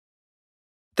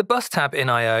The Bus tab in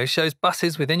I/O shows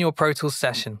buses within your Pro Tools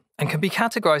session and can be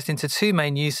categorized into two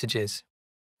main usages: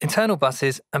 internal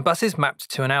buses and buses mapped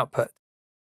to an output.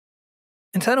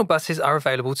 Internal buses are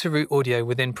available to route audio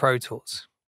within Pro Tools.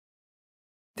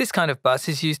 This kind of bus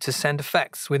is used to send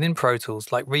effects within Pro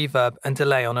Tools like reverb and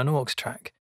delay on an aux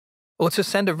track, or to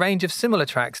send a range of similar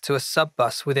tracks to a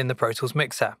sub-bus within the Pro Tools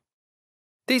mixer.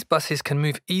 These buses can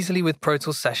move easily with Pro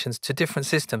Tools sessions to different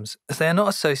systems as they are not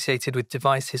associated with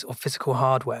devices or physical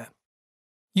hardware.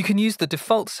 You can use the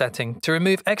default setting to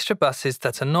remove extra buses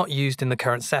that are not used in the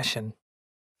current session.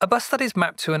 A bus that is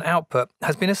mapped to an output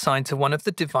has been assigned to one of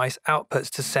the device outputs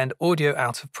to send audio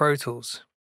out of Pro Tools.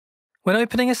 When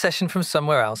opening a session from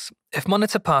somewhere else, if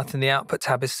Monitor Path in the Output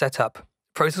tab is set up,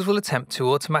 Pro Tools will attempt to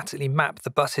automatically map the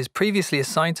buses previously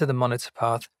assigned to the Monitor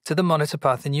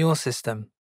Path in your system.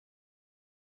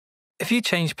 If you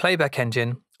change playback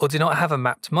engine or do not have a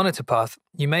mapped monitor path,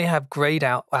 you may have grayed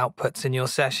out outputs in your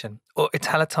session or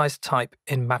italicized type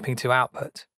in mapping to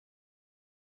output.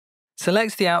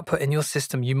 Select the output in your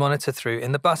system you monitor through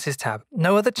in the Buses tab.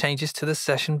 No other changes to the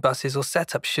session buses or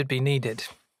setup should be needed.